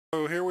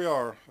So here we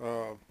are.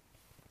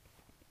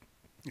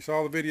 You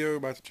saw the video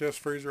about the chest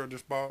freezer I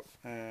just bought,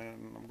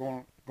 and I'm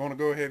going to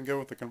go ahead and go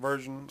with the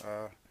conversion.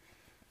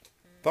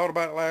 Thought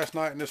about it last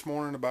night and this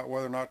morning about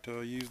whether or not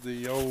to use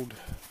the old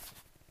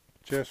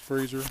chest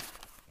freezer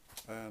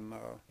and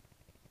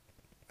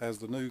as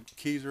the new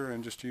Keezer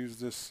and just use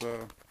this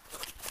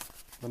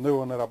the new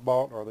one that I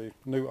bought, or the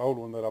new old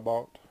one that I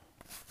bought,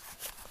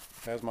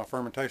 as my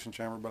fermentation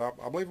chamber. But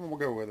I believe I'm gonna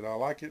go with it. I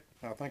like it.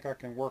 I think I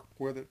can work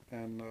with it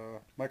and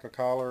make a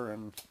collar,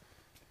 and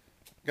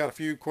got a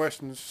few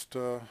questions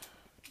to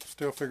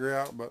still figure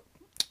out. But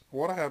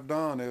what I have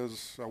done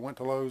is I went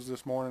to Lowe's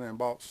this morning and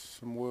bought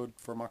some wood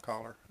for my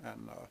collar,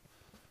 and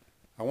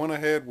I went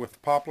ahead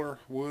with poplar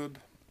wood,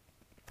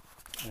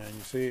 and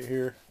you see it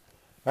here.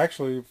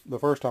 Actually, the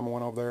first time I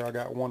went over there, I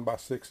got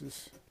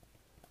 1x6s,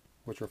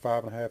 which are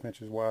 5.5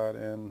 inches wide,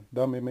 and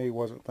dummy me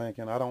wasn't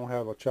thinking. I don't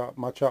have a chop.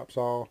 My chop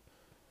saw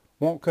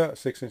won't cut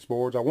 6-inch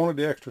boards. I wanted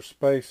the extra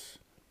space,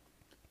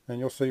 and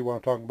you'll see what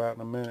I'm talking about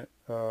in a minute.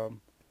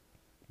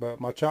 But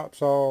my chop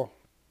saw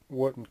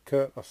wouldn't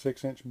cut a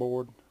 6-inch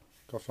board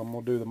because I'm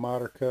going to do the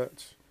miter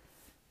cuts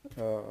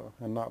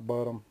and not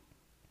butt them.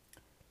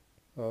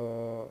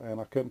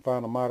 And I couldn't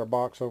find a miter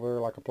box over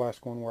there, like a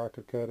plastic one, where I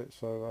could cut it.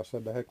 So I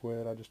said, the heck with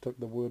it. I just took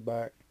the wood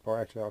back, or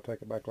actually I'll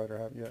take it back later.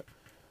 I haven't yet.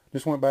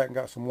 Just went back and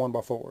got some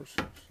 1x4s.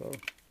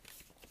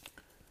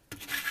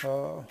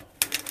 So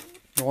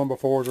the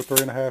 1x4s are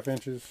 3.5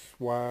 inches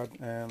wide,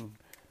 and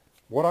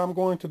what I'm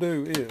going to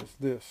do is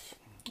this.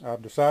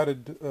 I've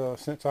decided,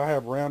 since I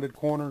have rounded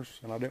corners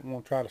and I didn't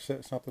want to try to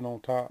set something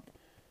on top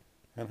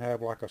and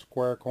have like a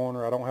square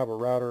corner, I don't have a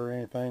router or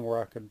anything where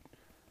I could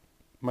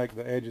make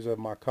the edges of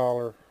my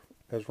collar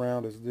as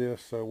round as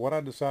this. So what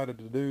I decided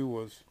to do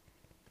was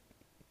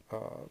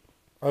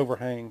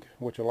overhang,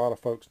 which a lot of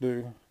folks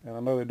do, and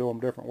I know they do them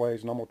different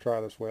ways, and I'm going to try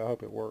this way. I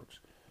hope it works.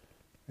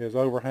 Is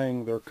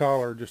overhang their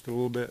collar just a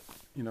little bit,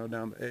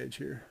 down the edge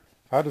here.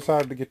 I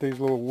decided to get these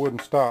little wooden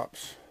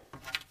stops,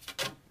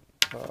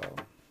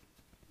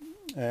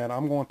 and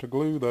I'm going to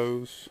glue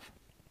those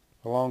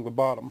along the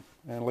bottom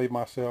and leave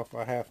myself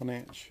a 1/2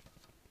 inch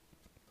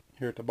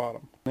here at the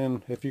bottom.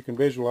 And if you can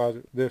visualize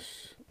it,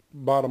 this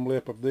bottom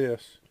lip of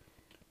this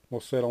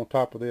will sit on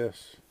top of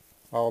this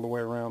all the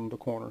way around the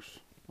corners,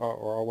 or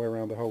all the way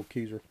around the whole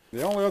Keezer.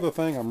 The only other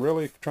thing I'm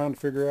really trying to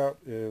figure out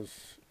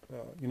is,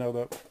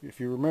 if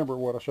you remember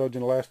what I showed you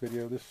in the last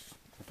video, this,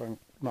 if I can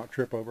not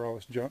trip over all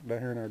this junk down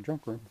here in our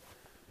junk room,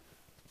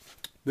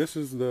 this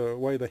is the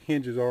way the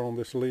hinges are on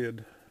this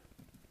lid,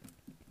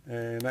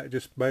 and that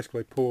just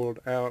basically pulled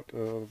out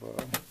of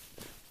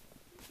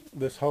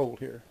this hole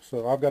here.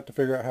 So I've got to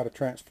figure out how to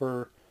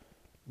transfer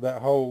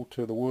that hole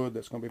to the wood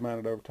that's going to be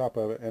mounted over top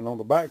of it. And on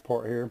the back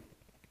part here,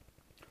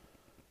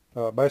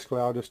 basically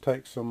I'll just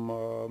take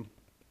some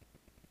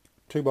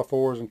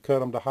 2x4s and cut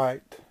them to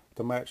height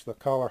to match the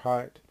collar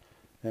height,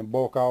 and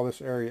bulk all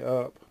this area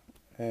up,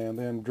 and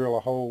then drill a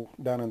hole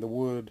down in the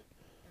wood,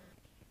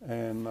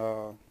 and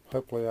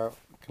hopefully I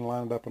can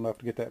line it up enough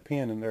to get that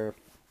pin in there.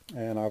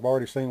 And I've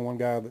already seen one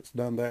guy that's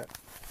done that,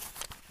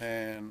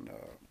 and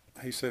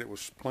he said it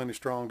was plenty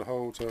strong to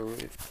hold. So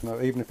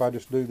even if I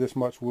just do this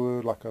much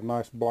wood, like a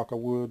nice block of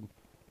wood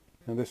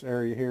in this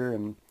area here,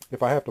 and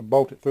if I have to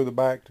bolt it through the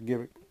back to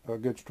give it a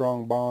good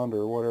strong bond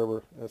or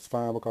whatever, that's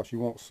fine, because you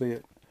won't see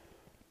it.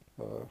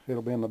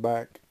 It'll be in the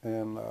back.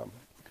 And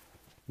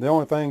the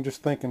only thing,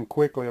 just thinking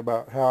quickly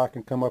about how I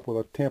can come up with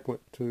a template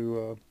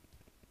to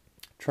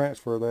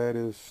transfer that,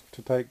 is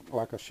to take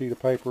like a sheet of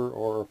paper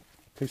or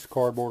a piece of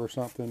cardboard or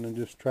something, and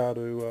just try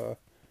to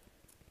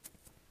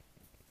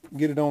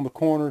get it on the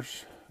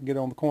corners, get it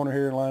on the corner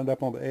here, and line it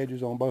up on the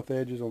edges, on both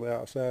edges, on the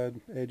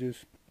outside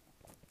edges,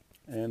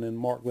 and then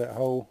mark that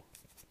hole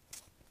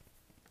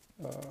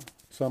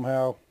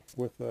somehow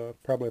with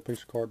probably a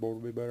piece of cardboard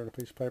would be better than a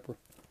piece of paper,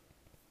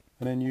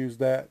 and then use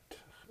that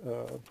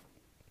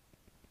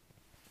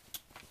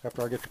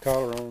after I get the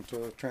collar on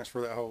to transfer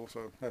that hole.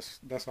 So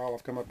that's all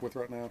I've come up with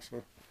right now.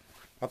 So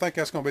I think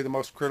that's going to be the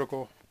most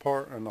critical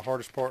part and the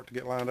hardest part to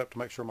get lined up, to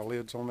make sure my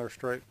lid's on there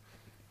straight.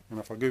 And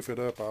if I goof it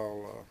up,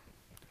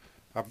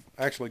 I've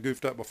actually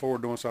goofed up before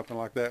doing something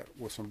like that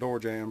with some door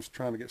jambs,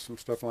 trying to get some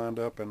stuff lined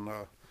up, and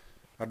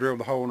I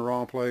drilled the hole in the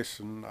wrong place,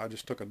 and I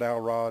just took a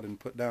dowel rod and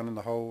put down in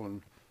the hole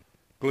and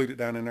glued it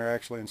down in there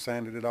actually, and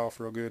sanded it off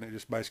real good, and it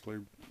just basically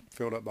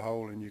filled up the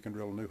hole, and you can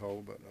drill a new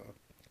hole. But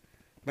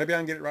maybe I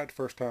can get it right the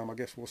first time. I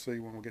guess we'll see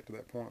when we get to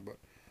that point. But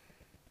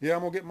yeah,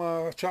 I'm going to get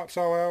my chop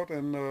saw out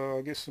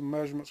and get some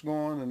measurements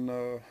going,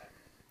 and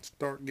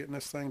start getting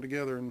this thing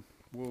together, and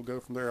we'll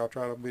go from there. I'll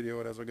try to video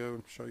it as I go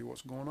and show you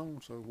what's going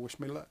on, so wish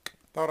me luck.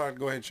 Thought I'd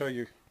go ahead and show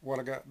you what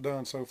I got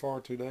done so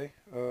far today.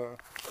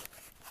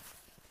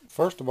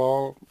 First of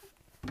all,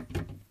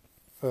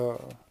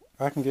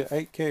 I can get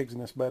 8 kegs in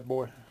this bad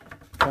boy.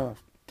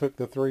 Took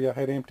the 3 I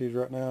had empties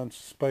right now and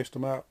spaced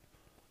them out,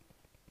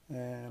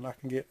 and I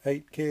can get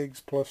 8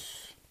 kegs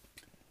plus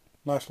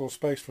nice little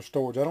space for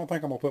storage. I don't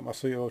think I'm going to put my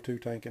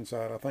CO2 tank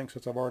inside. I think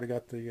since I've already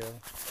got the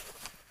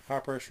high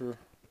pressure,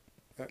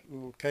 that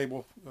little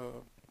cable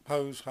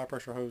hose, high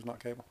pressure hose, not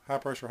cable, high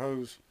pressure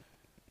hose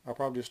I'll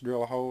probably just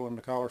drill a hole in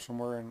the collar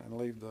somewhere and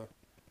leave the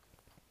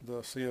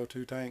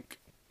CO2 tank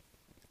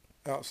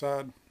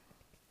outside.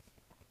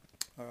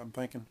 I'm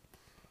thinking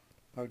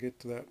I'll get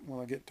to that when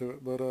I get to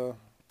it.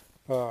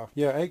 But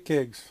yeah, 8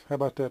 kegs. How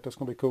about that? That's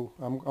gonna be cool.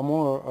 I'm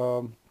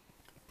gonna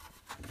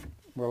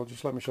well,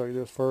 just let me show you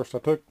this first. I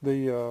took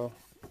the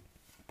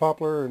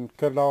poplar and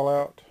cut it all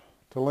out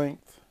to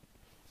length.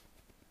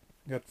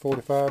 Got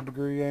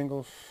 45-degree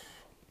angles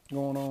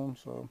going on,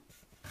 so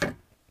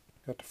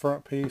got the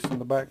front piece and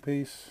the back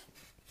piece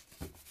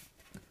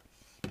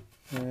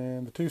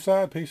and the 2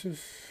 side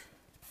pieces.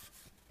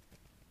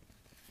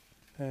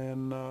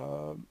 And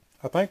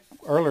I think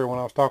earlier when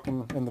I was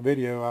talking in the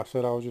video, I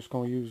said I was just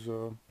going to use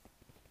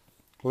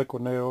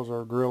liquid nails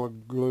or Gorilla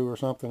Glue or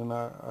something, and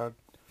I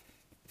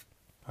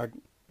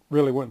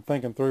really wasn't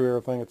thinking through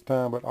everything at the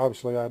time, but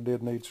obviously I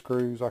did need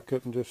screws. I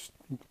couldn't just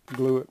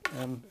glue it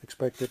and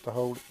expect it to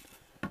hold it.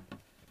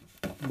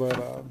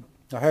 But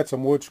I had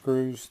some wood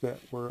screws that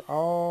were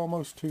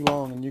almost too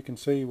long, and you can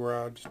see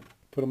where I just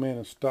put them in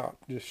and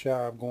stopped just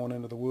shy of going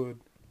into the wood.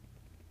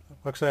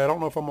 Like I say, I don't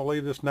know if I'm going to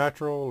leave this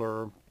natural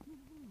or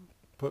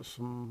put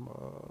some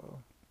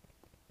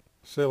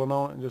sealant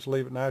on it and just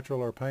leave it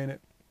natural or paint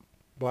it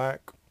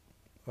black.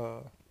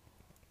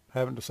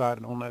 Haven't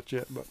decided on that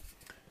yet, but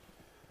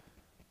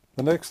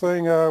the next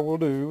thing I will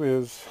do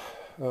is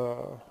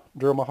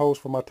drill my holes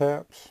for my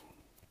taps.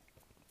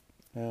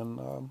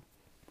 And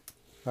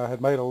I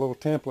had made a little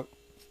template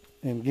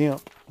in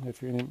GIMP,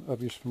 if any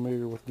of you are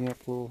familiar with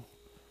GIMP, little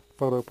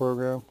photo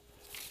program.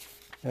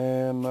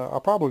 And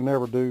I'll probably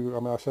never do, I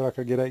mean, I said I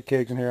could get 8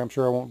 kegs in here. I'm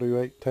sure I won't do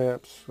 8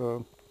 taps.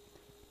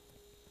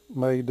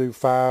 May do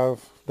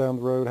 5 down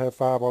the road, have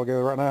 5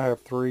 altogether. Right now I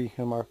have 3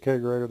 in my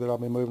kegerator that I'll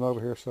be moving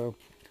over here. So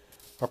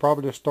I'll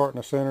probably just start in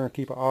the center and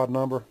keep an odd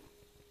number.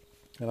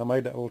 And I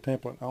made that little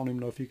template. I don't even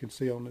know if you can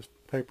see on this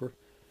paper.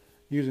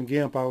 Using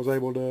GIMP, I was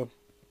able to,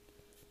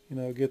 you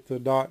know, get the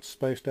dots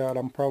spaced out.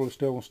 I'm probably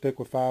still going to stick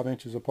with 5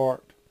 inches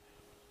apart.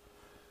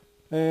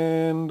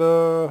 And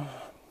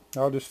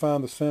I'll just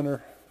find the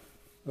center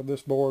of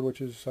this board, which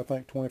is, I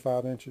think,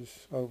 25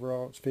 inches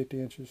overall. It's 50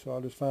 inches, so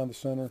I'll just find the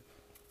center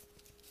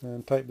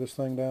and tape this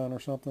thing down or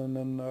something,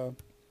 and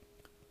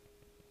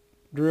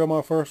drill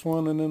my first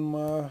one and then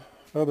my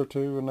other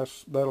 2, and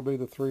that'll be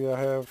the 3 I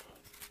have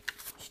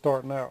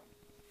starting out.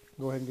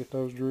 Go ahead and get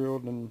those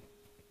drilled, and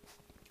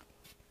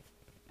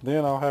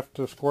then I'll have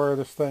to square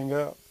this thing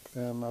up.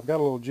 And I've got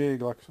a little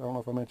jig, like I don't know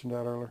if I mentioned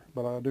that earlier,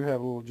 but I do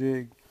have a little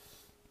jig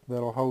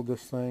that'll hold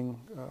this thing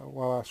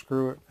while I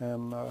screw it.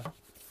 And I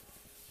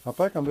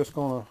think I'm just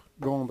going to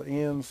go on the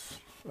ends,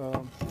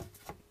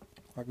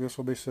 like this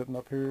will be sitting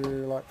up here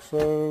like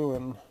so,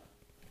 and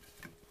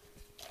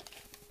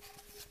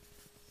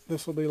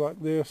this will be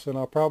like this, and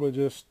I'll probably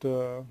just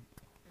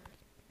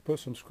put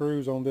some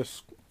screws on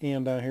this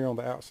end down here on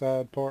the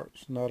outside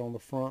parts, not on the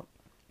front,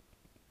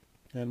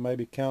 and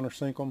maybe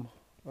countersink them.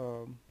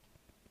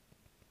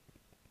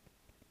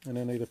 And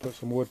then either put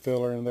some wood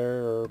filler in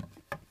there or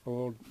a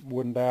little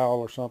wooden dowel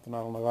or something. I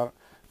don't know.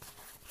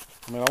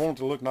 I mean, I want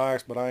it to look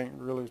nice, but I ain't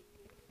really.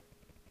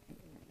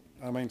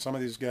 I mean, some of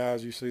these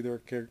guys, you see their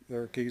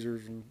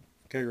Keezers and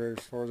kegerators,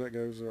 as far as that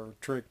goes, are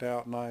tricked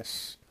out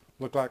nice.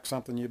 Look like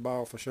something you buy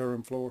off the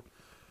showroom floor.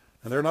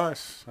 And they're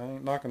nice. I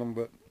ain't knocking them,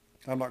 but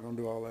I'm not going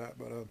to do all that.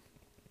 But as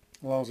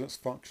long as it's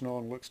functional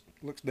and looks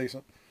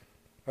decent.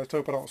 I just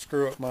hope I don't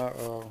screw up my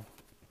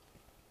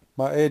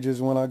my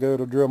edges when I go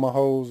to drill my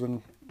holes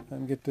and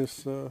get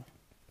this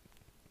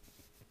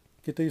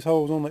get these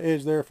holes on the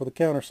edge there for the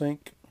countersink.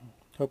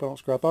 Hope I don't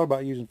screw. I thought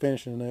about using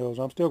finishing nails.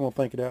 I'm still going to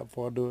think it out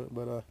before I do it,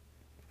 but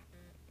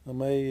I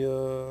may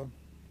I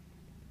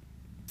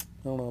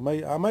don't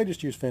know. I may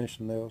just use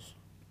finishing nails.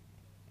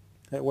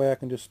 That way I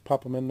can just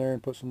pop them in there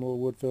and put some little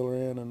wood filler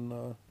in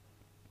and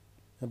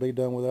be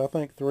done with it. I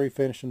think 3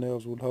 finishing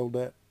nails would hold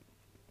that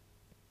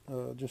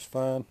just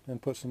fine,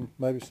 and put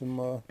maybe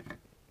some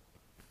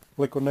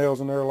liquid nails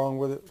in there along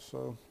with it.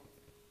 So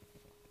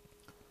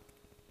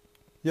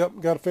yep,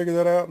 got to figure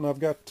that out, and I've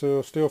got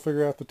to still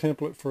figure out the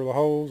template for the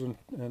holes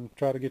and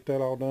try to get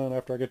that all done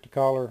after I get the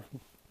collar.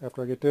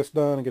 After I get this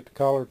done and get the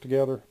collar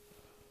together,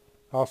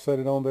 I'll set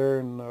it on there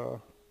and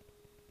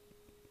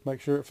make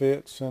sure it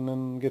fits, and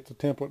then get the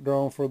template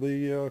drawn for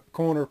the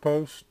corner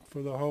post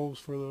for the holes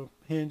for the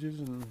hinges,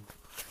 and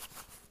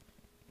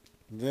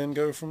then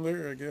go from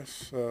there, I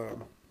guess.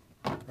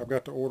 I've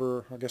got to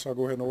order, I guess I'll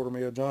go ahead and order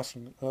me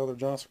another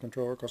Johnson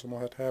controller, because I'm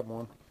going to have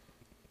one.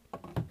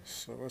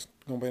 So it's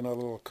going to be another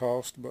little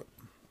cost, but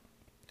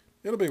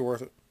it'll be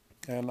worth it.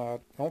 And I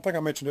don't think I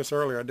mentioned this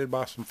earlier. I did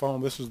buy some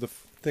foam. This is the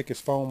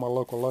thickest foam my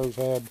local Lowe's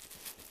had.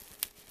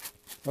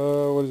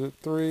 What is it,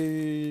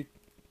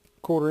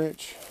 3/4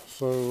 inch.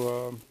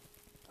 So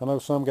I know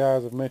some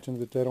guys have mentioned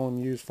that they don't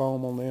even use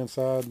foam on the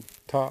inside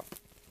top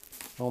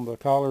on the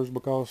collars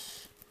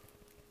because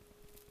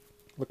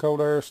the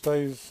cold air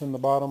stays in the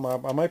bottom.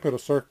 I may put a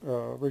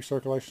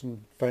recirculation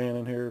fan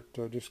in here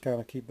to just kind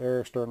of keep the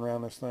air stirring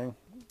around this thing.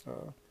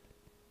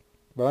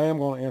 But I am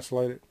going to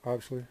insulate it,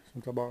 obviously,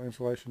 since I bought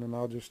insulation, and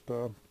I'll just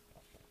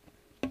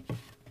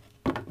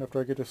after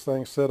I get this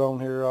thing set on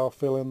here, I'll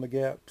fill in the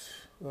gaps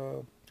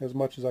as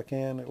much as I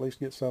can, at least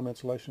get some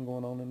insulation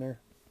going on in there.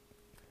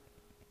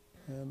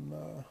 And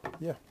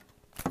yeah,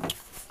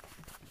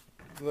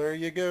 there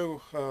you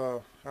go. I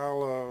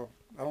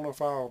don't know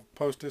if I'll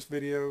post this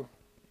video.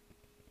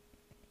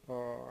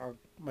 I'll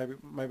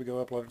maybe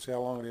go upload it and see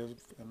how long it is,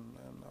 and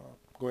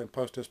go ahead and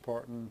post this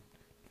part and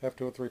have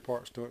 2 or 3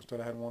 parts to it instead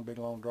of having one big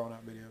long drawn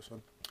out video.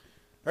 So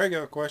there you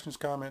go. Questions,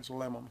 comments,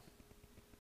 lemon.